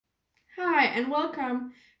Hi and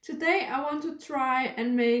welcome. Today I want to try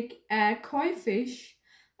and make a koi fish.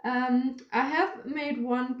 I have made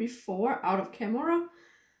one before out of camera,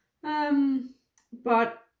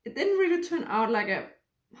 but it didn't really turn out like a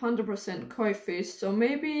 100% koi fish. So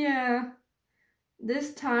maybe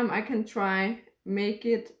this time I can try make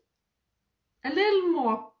it a little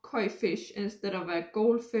more koi fish instead of a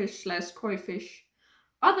goldfish slash koi fish.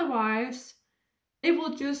 Otherwise, it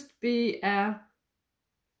will just be a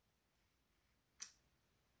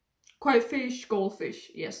koi fish, goldfish,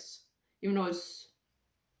 yes. Even though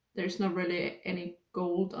there's not really any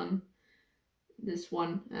gold on this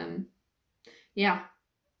one. Yeah,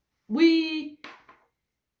 we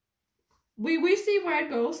see where it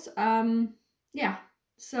goes. Yeah.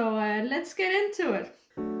 So let's get into it.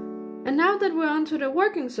 And now that we're onto the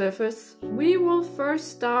working surface, we will first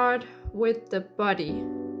start with the body.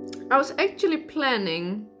 I was actually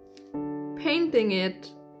planning painting it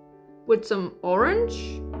with some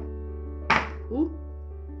orange. Ooh,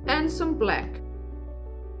 and some black.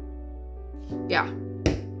 Yeah.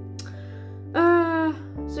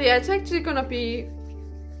 So yeah, it's actually gonna be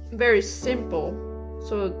very simple.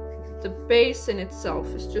 So the base in itself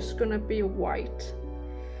is just gonna be white.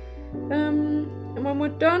 And when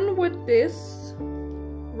we're done with this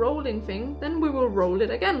rolling thing, then we will roll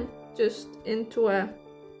it again, just into a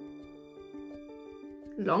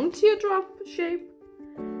long teardrop shape.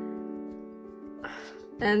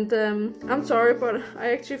 And I'm sorry, but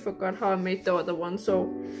I actually forgot how I made the other one, so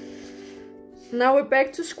now we're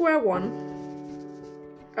back to square one.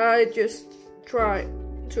 I just try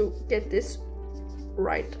to get this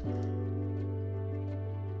right.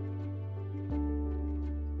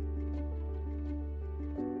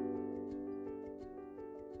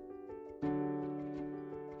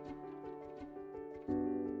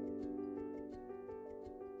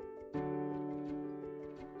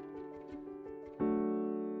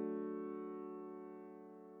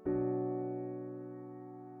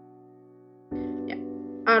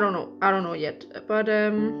 I don't know yet, but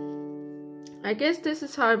I guess this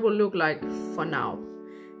is how it will look like for now.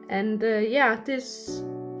 And yeah, this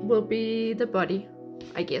will be the body,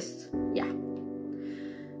 I guess. Yeah.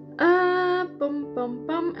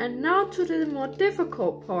 And now to the more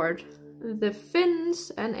difficult part, the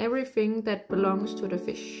fins and everything that belongs to the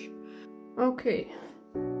fish. Okay.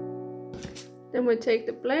 Then we take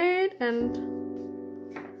the blade and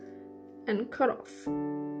cut off.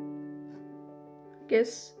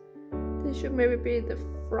 Guess this should maybe be the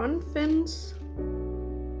front fins.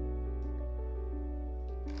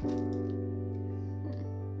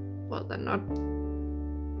 Well, they're not.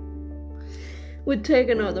 We'll take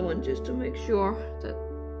another one just to make sure that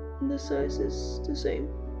the size is the same.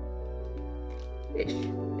 Ish.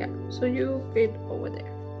 Yeah, so you fit over there.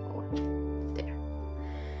 Or there.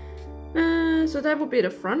 So that will be the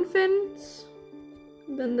front fins.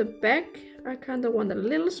 Then the back, I kind of want a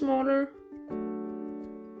little smaller.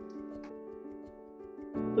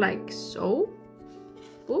 Like so.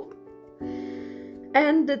 Boop.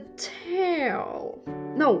 And the tail.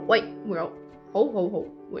 No, wait. Well, ho.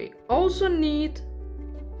 We also need.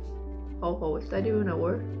 Ho, is that even a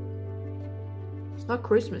word? It's not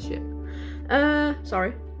Christmas yet.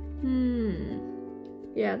 Sorry.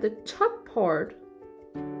 Yeah, the top part.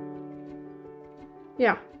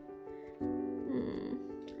 Yeah.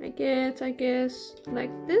 I guess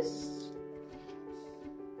like this.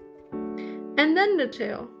 And then the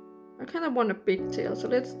tail. I kind of want a big tail, so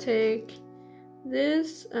let's take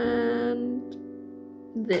this and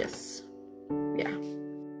this. Yeah.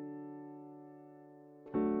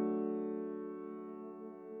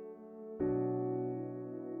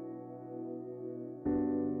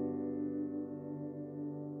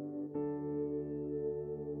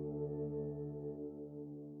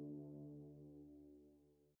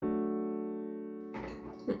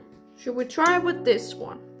 Should we try with this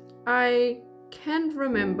one? I can't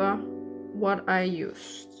remember what I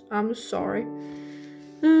used. I'm sorry.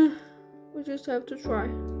 We just have to try.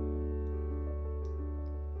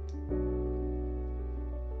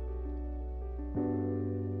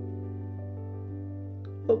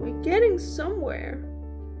 But we're getting somewhere.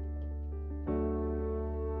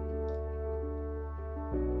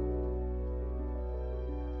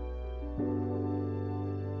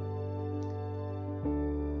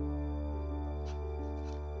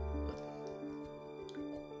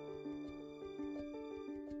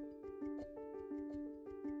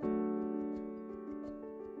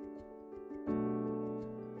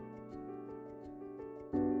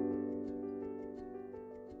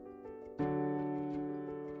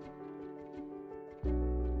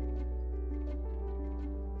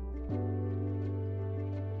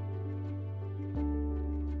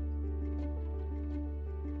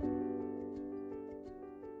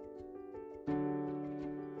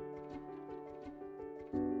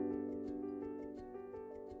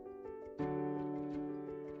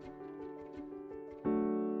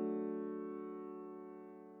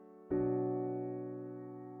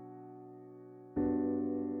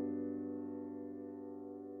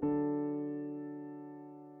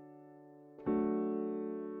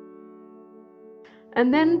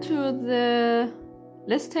 And then to the,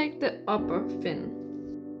 let's take the upper fin.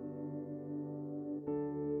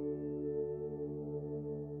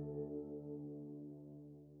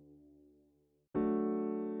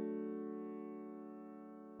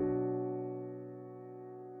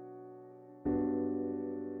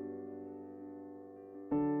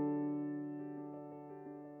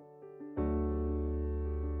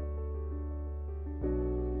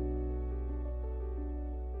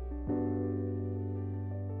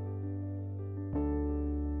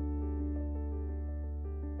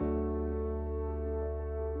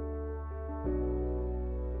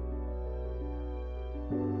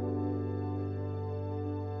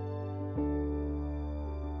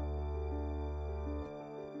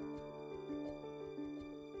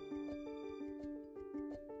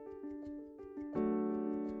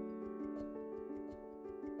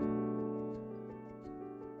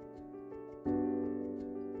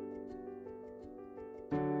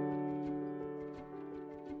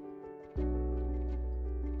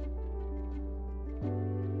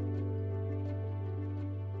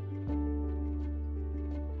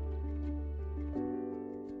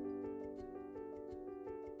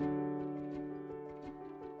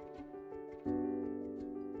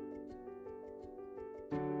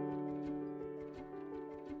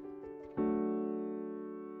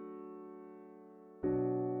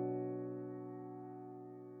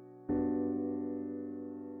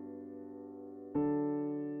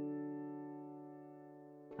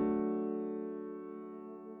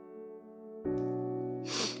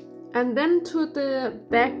 And then to the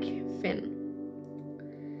back fin.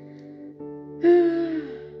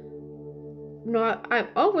 No, I've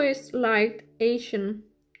always liked Asian,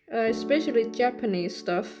 especially Japanese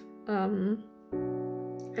stuff. And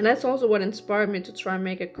that's also what inspired me to try and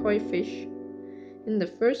make a koi fish in the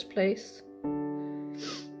first place.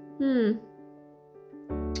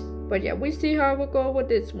 But yeah, we see how we go with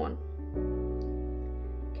this one.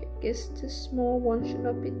 Okay, I guess the small one should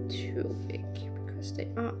not be too big, because they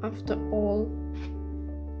are after all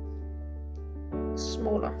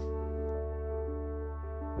smaller.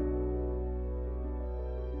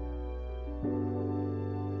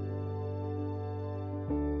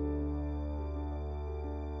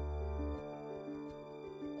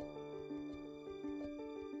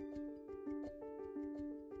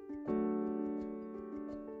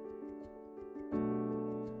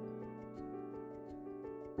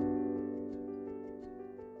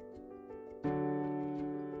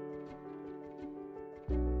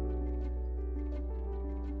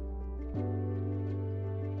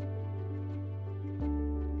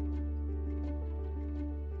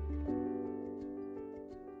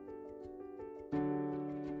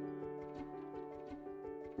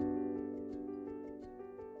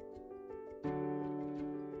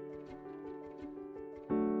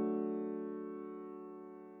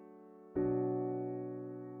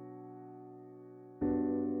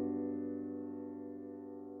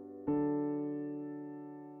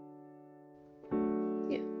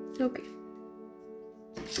 Okay.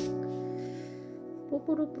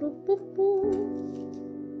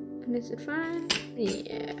 And is it fine?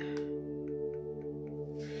 Yeah.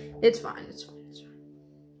 It's fine, it's fine, it's fine.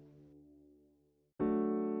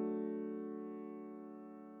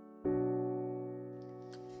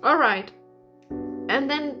 Alright. And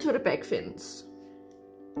then to the back fins.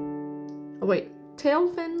 Oh wait,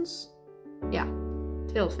 tail fins? Yeah,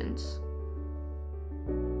 tail fins.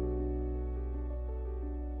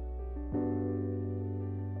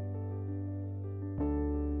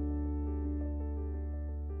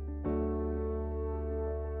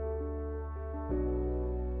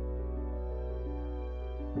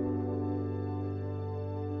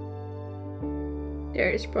 There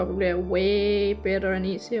is probably a way better and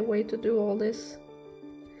easier way to do all this.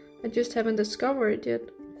 I just haven't discovered it yet.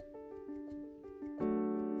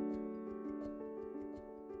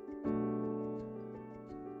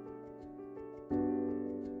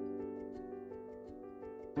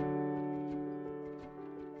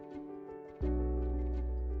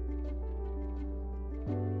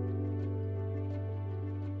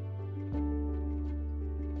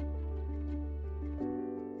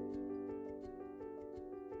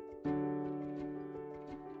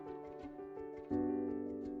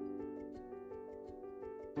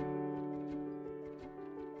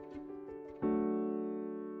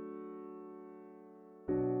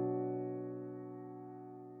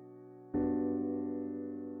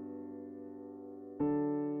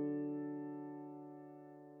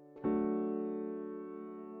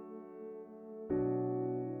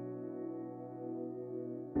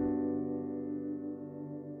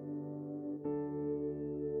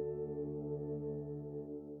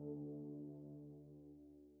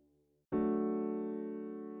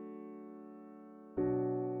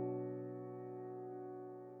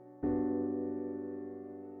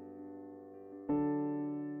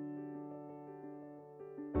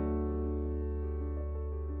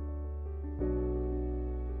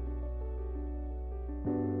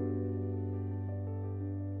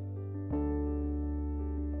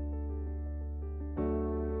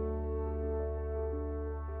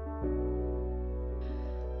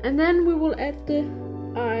 And then we will add the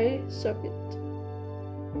eye socket.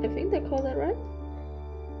 I think they call that right.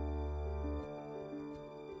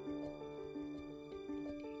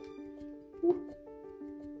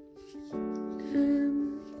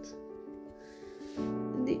 And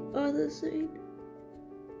the other side.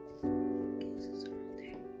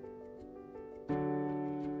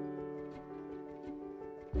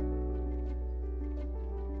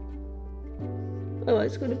 Oh,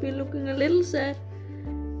 it's gonna be looking a little sad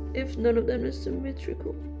if none of them is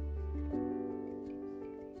symmetrical.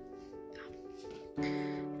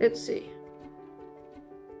 Let's see.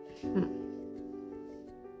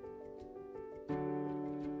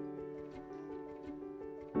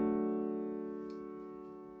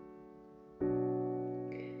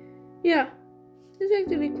 Yeah, it's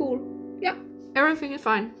actually cool. Yeah, everything is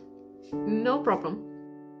fine. No problem.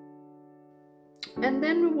 And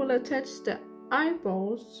then we will attach the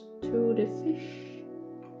eyeballs to the fish.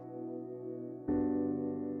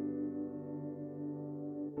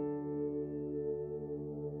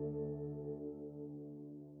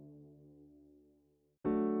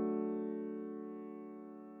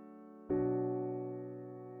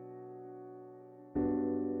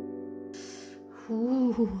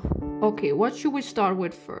 Ooh. Okay, what should we start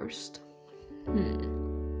with first?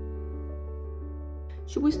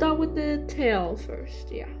 Should we start with the tail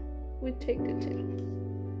first? Yeah, we take the tail.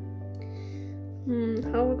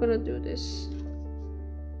 How are we gonna do this?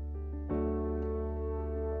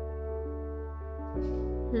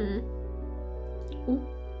 Ooh.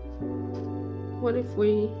 What if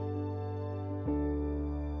we...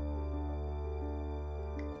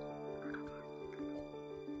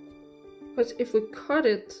 Because if we cut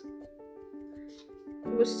it, it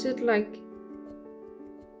would sit like...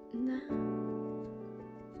 Nah.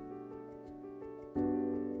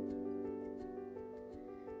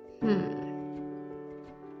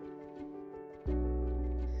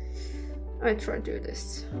 I try to do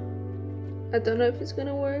this. I don't know if it's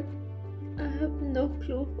gonna work. I have no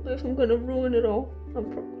clue if I'm gonna ruin it all.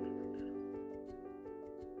 I'm probably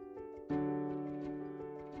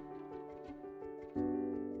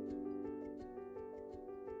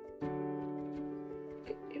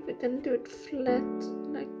okay, if I can do it flat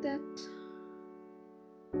like that.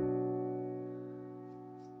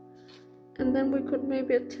 And then we could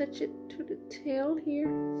maybe attach it to the tail here.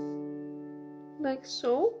 Like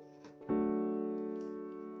so.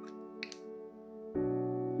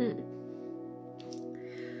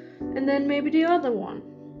 And then maybe the other one.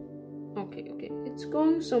 Okay, it's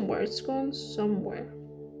going somewhere,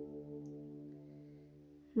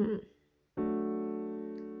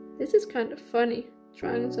 This is kind of funny,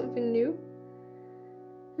 trying something new.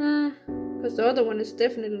 Because the other one is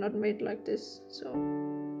definitely not made like this, so...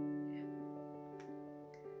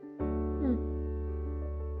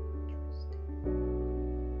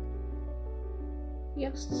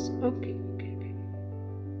 Yes, okay.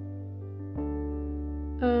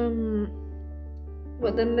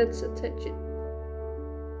 Well then let's attach it.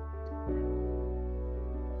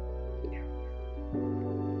 Here.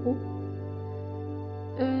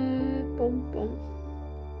 Boom.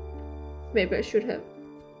 Maybe I should have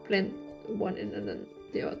blend one in and then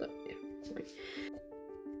the other. Yeah, okay.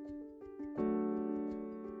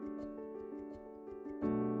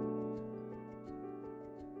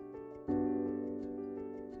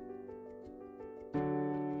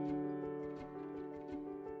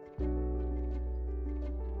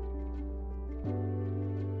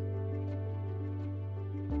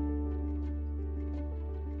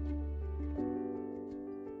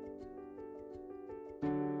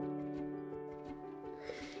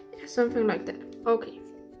 Something like that. Okay.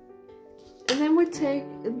 And then we take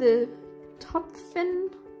the top fin.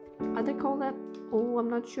 Are they called that? Oh, I'm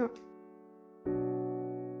not sure.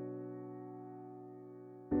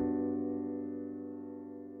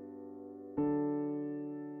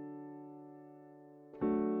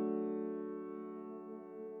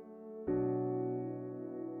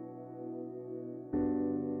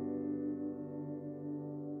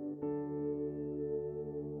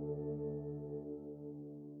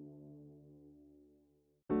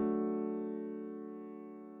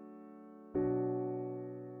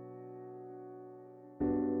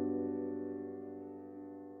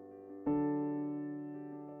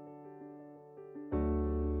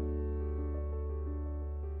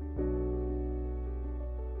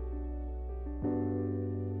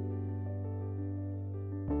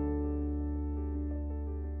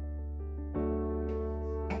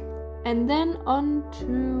 And then on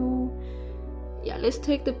to, yeah, let's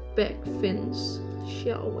take the back fins,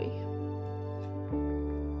 shall we?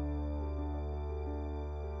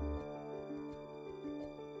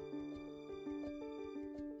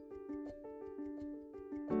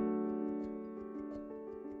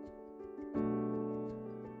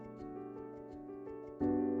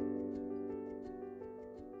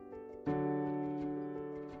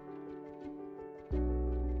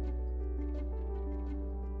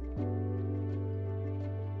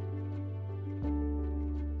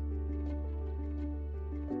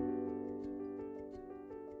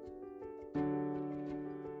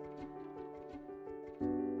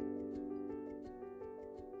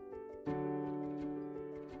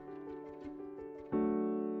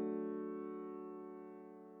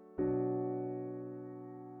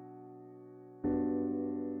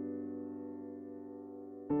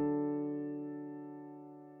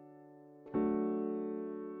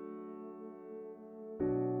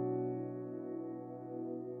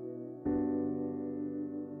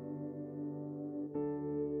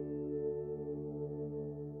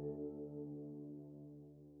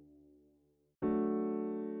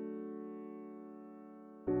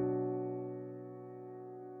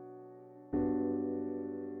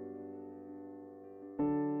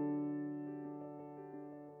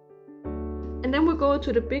 And then we go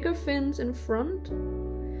to the bigger fins in front,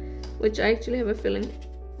 which I actually have a feeling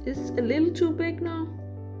is a little too big now.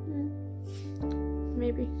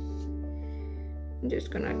 Maybe. I'm just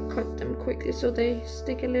gonna cut them quickly so they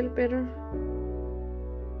stick a little better.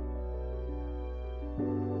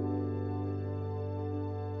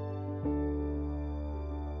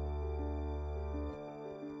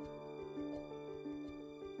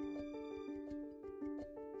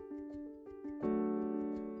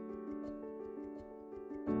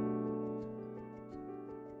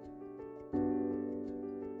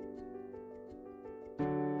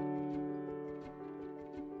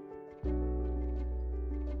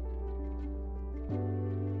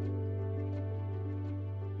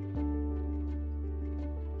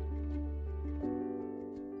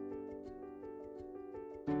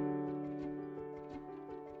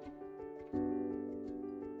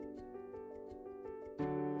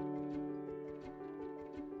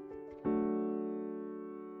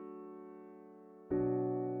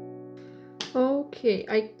 Okay,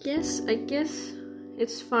 I guess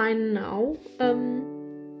it's fine now. And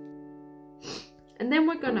then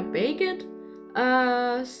we're gonna bake it.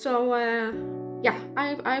 Yeah,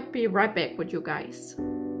 I'll be right back with you guys.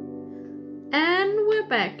 And we're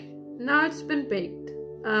back. Now it's been baked.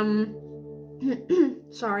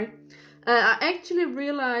 Sorry. I actually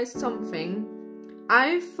realized something.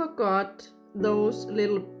 I forgot those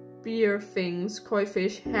little beer things koi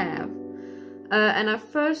fish have. And I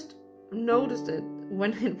first noticed it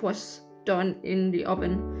when it was done in the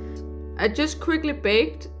oven. I just quickly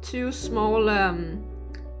baked 2 small I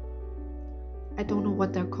don't know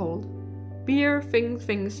what they're called. Beer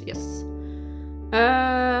things, yes.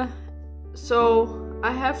 So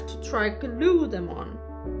I have to try glue them on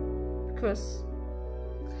because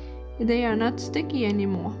they are not sticky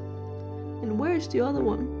anymore. And where's the other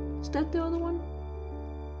one? Is that the other one?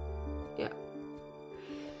 Yeah.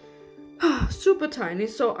 Super tiny,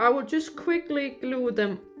 so I will just quickly glue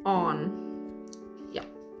them on. Yeah.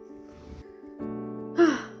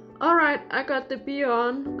 Alright, I got the beer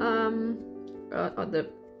on, or the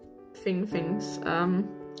things.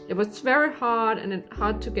 It was very hard and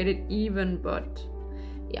hard to get it even, but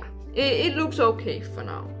yeah, it looks okay for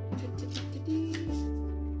now.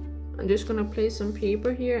 I'm just gonna place some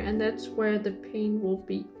paper here, and that's where the paint will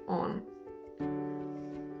be on.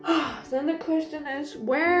 Then the question is,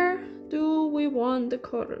 where do we want the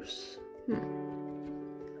colors?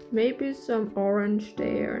 Maybe some orange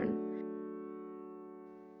there.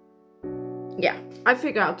 Yeah, I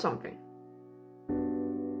figured out something.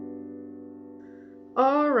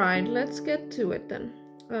 Alright, let's get to it then.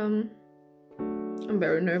 I'm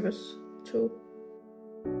very nervous too.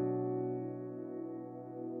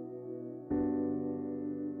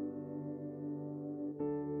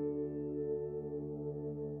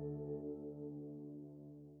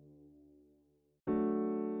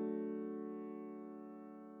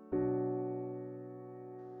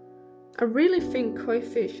 I really think koi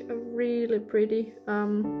fish are really pretty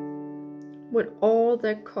with all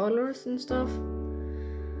their colors and stuff.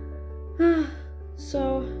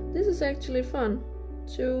 So this is actually fun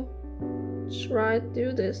to try to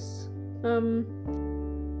do this,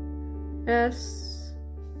 as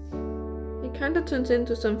it kind of turns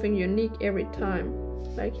into something unique every time.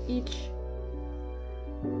 Like each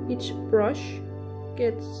brush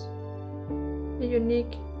gets a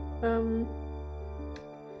unique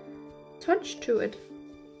touch to it.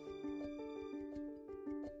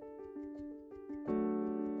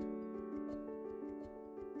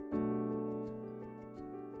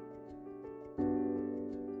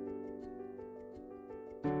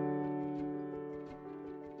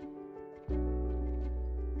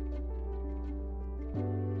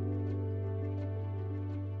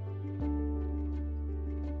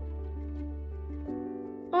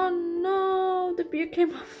 Oh no, the beer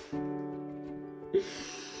came off.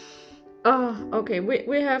 Oh, okay,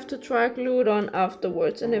 we have to try glue it on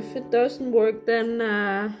afterwards, and if it doesn't work, then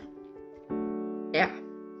yeah,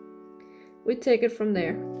 we take it from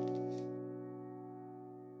there.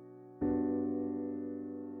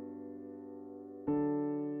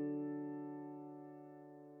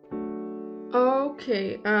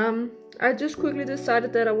 Okay, I just quickly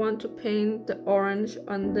decided that I want to paint the orange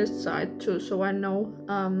on this side too, so I know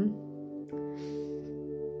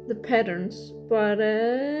the patterns, but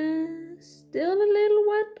still a little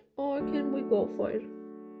wet, or can we go for it?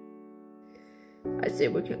 I say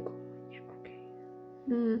we can go. Yeah, okay.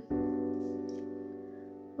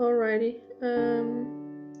 Alrighty.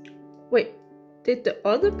 Wait, did the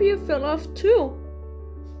other beer fall off too?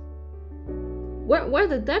 Where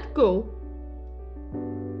did that go?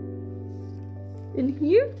 In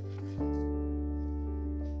here?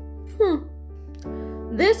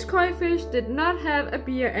 This koi fish did not have a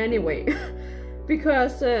beard anyway,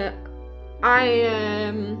 because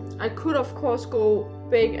I could of course go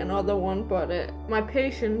bake another one, but my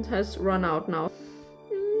patience has run out now.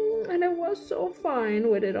 And it was so fine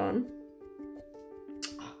with it on.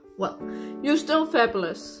 Well, you're still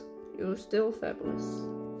fabulous. You're still fabulous.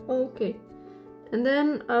 Okay. And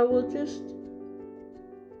then I will just...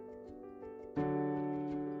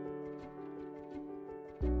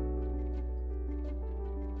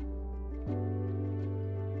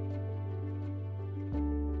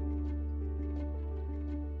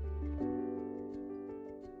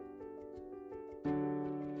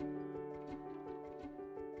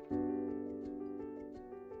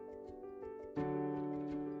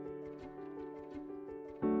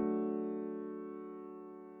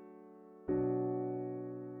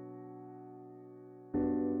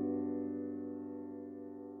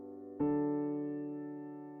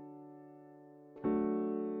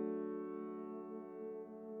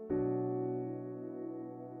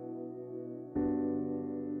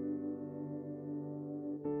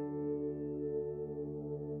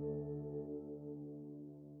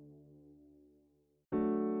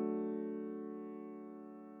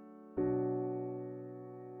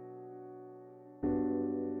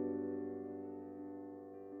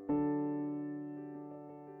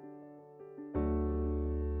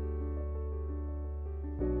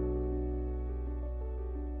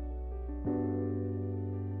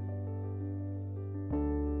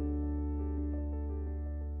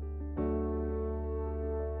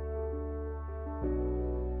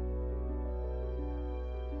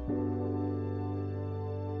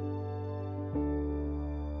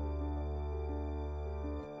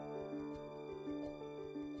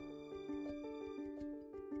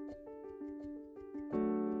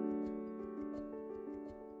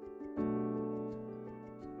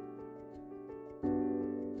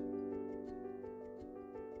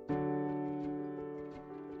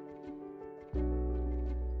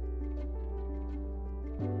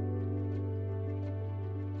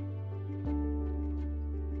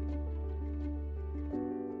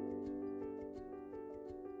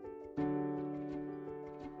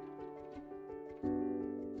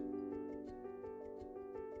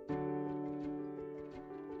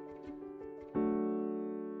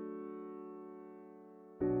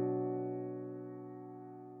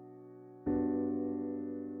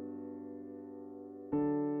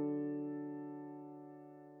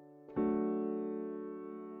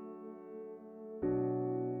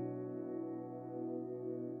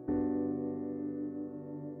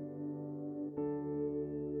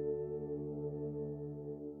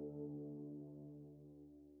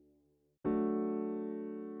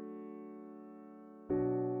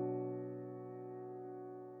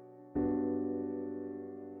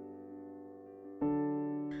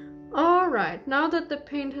 Alright, now that the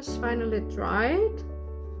paint has finally dried,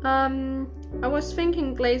 I was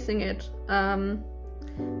thinking glazing it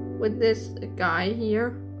with this guy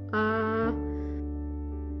here.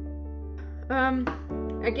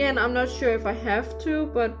 Again, I'm not sure if I have to,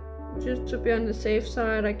 but just to be on the safe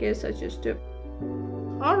side, I guess I just do.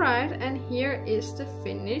 Alright, and here is the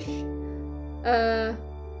finished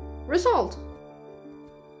result.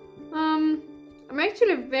 I'm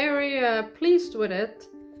actually very pleased with it.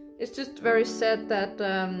 It's just very sad that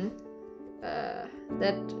that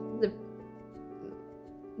the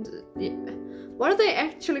what are they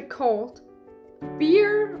actually called?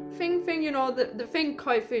 Beer thing, you know, the thing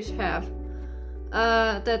koi fish have.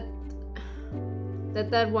 That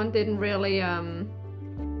one didn't really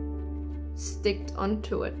stick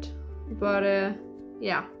onto it. But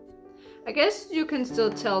yeah, I guess you can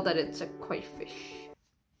still tell that it's a koi fish.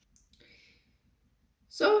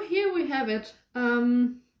 So here we have it.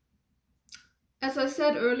 As I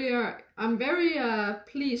said earlier, I'm very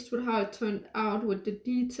pleased with how it turned out, with the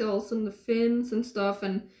details and the fins and stuff,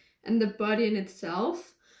 and the body in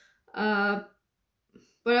itself. But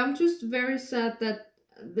I'm just very sad that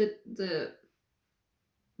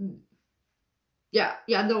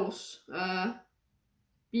those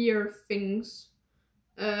beer things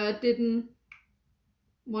didn't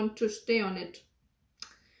want to stay on it.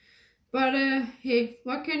 But hey,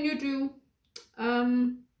 what can you do?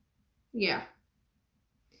 Yeah.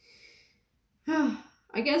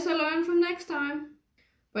 I guess I learned from next time.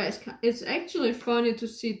 But it's actually funny to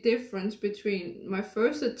see difference between my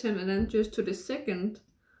first attempt and then just to the second.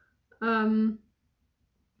 I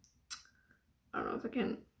don't know if I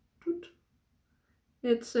can put.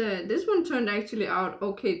 It's this one turned actually out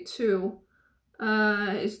okay too.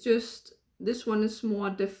 It's just this one is more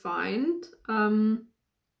defined.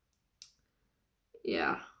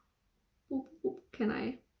 Yeah. Can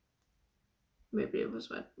I? Maybe it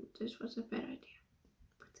was this was a bad idea.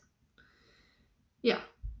 Yeah,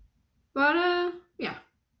 but yeah,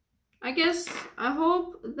 I guess I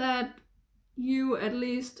hope that you at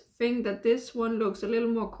least think that this one looks a little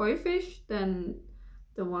more koi fish than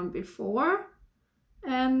the one before.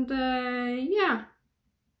 And yeah,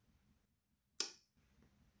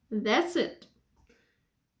 that's it.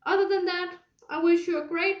 Other than that, I wish you a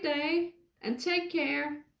great day and take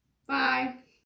care. Bye.